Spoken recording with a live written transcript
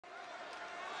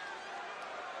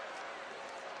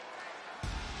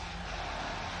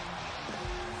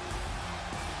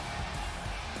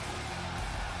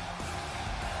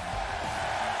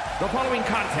The following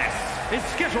contest is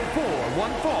scheduled for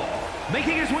one fall.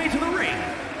 Making his way to the ring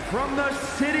from the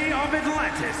city of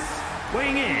Atlantis,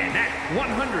 weighing in at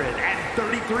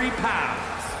 133 pounds,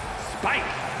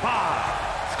 Bob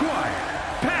Vs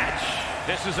Squidward.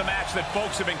 This is a match that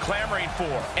folks have been clamoring for,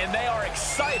 and they are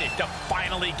excited to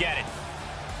finally get it.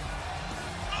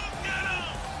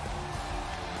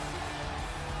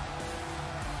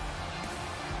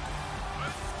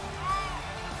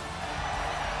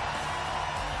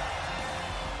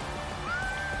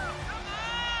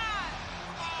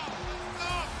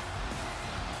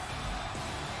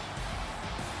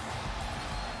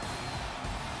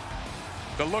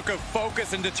 The look of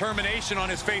focus and determination on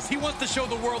his face. He wants to show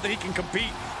the world that he can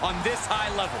compete on this high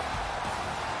level.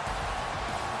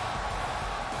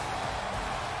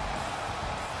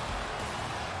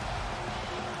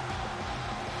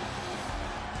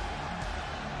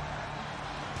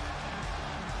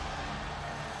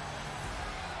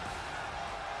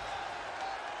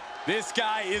 This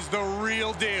guy is the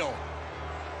real deal.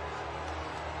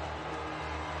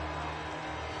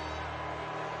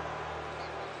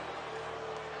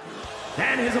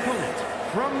 And his opponent,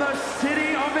 from the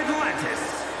city of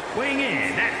Atlantis, weighing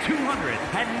in at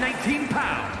 219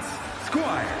 pounds,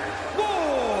 Squidward.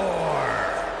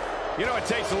 You know, it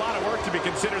takes a lot of work to be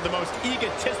considered the most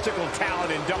egotistical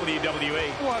talent in WWE.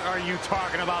 What are you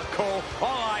talking about, Cole?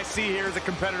 All I see here is a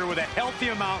competitor with a healthy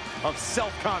amount of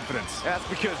self-confidence. That's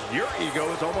because your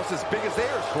ego is almost as big as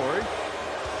theirs, Corey.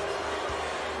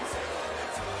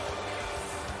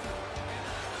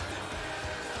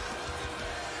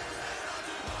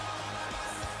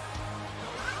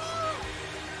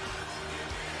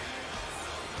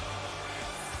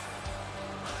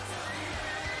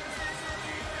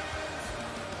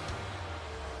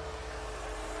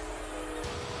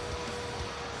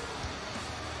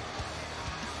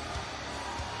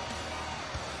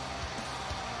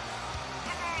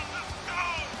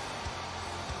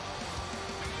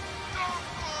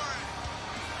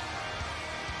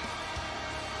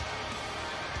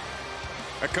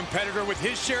 A competitor with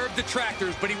his share of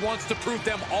detractors, but he wants to prove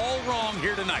them all wrong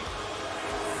here tonight.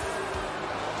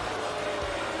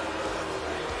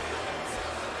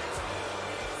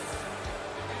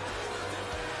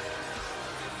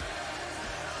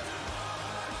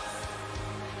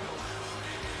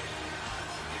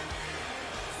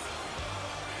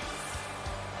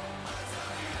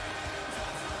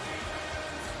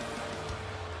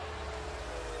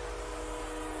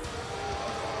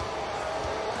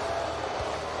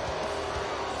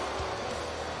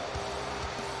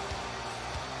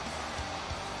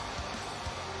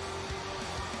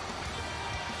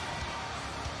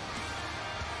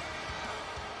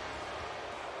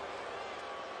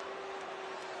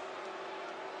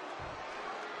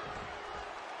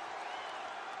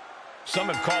 Some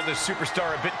have called this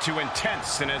superstar a bit too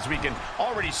intense, and as we can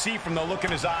already see from the look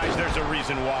in his eyes, there's a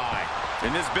reason why.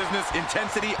 In this business,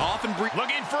 intensity often breeds...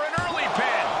 Looking for an early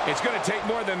pin. It's going to take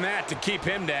more than that to keep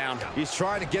him down. He's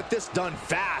trying to get this done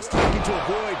fast, looking to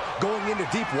avoid going into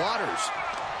deep waters.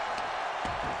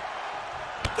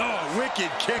 Oh,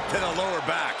 wicked kick to the lower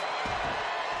back.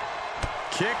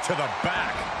 Kick to the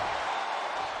back.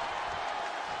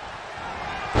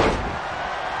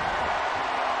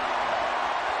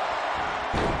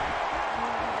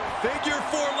 Figure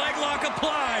four leg lock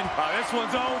applied. Oh, this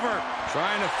one's over.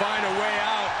 Trying to find a way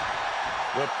out.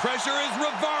 The pressure is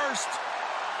reversed.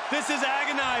 This is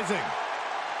agonizing.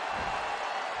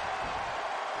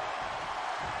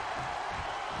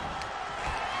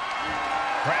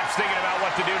 Perhaps thinking about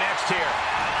what to do next here.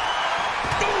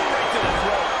 Ooh, right to the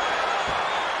throat.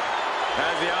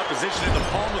 Has the opposition in the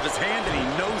palm of his hand, and he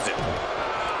knows it.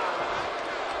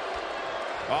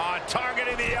 Oh,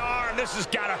 targeting the arm. This has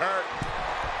got to hurt.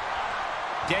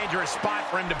 Dangerous spot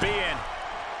for him to be in.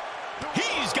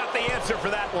 He's got the answer for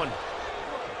that one.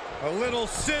 A little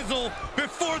sizzle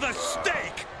before the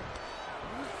steak.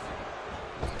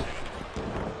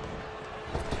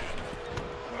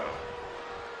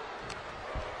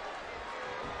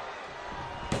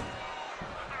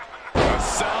 A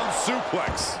sound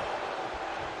suplex.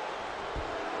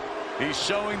 He's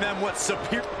showing them what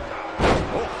superior...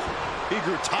 Oh, he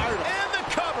grew tired of... And the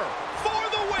cover for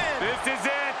the win. This is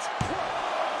it.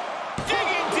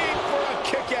 Digging deep for a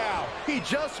kick out. He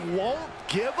just won't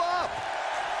give up.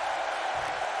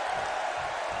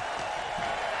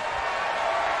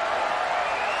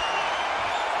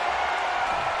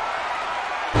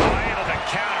 Able to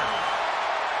counter.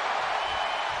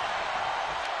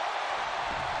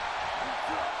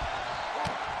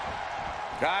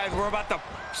 Guys, we're about to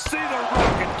see the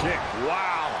rocket kick.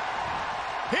 Wow.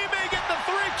 He may get the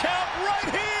 3 count right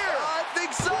here. I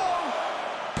think so.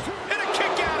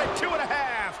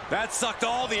 That sucked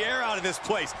all the air out of this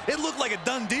place. It looked like a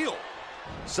done deal.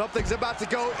 Something's about to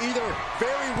go either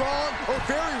very wrong or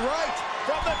very right.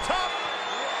 From the top.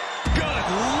 Good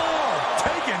Lord,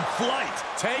 taking flight.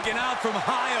 Taken out from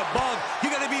high above.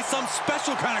 You got to be some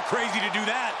special kind of crazy to do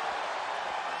that.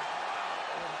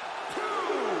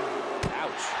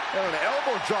 Ouch. And an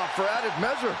elbow drop for added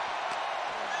measure.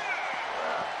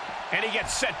 And he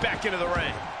gets set back into the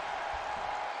ring.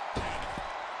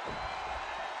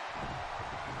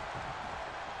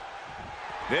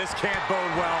 This can't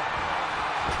bode well.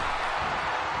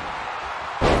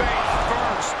 Face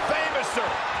first. Famouser.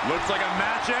 Looks like a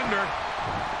match ender.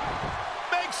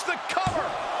 Makes the cover.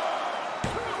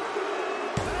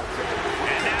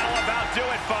 And now about do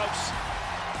it, folks.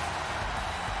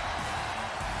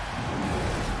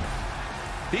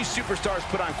 These superstars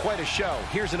put on quite a show.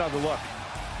 Here's another look.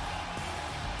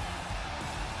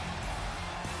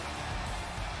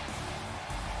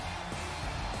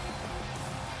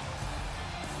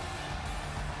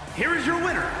 Here is your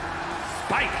winner,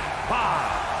 Bob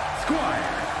Vs Squidward.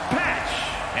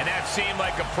 And that seemed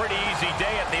like a pretty easy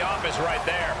day at the office right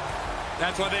there.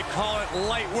 That's why they call it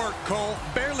light work, Cole.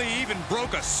 Barely even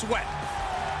broke a sweat.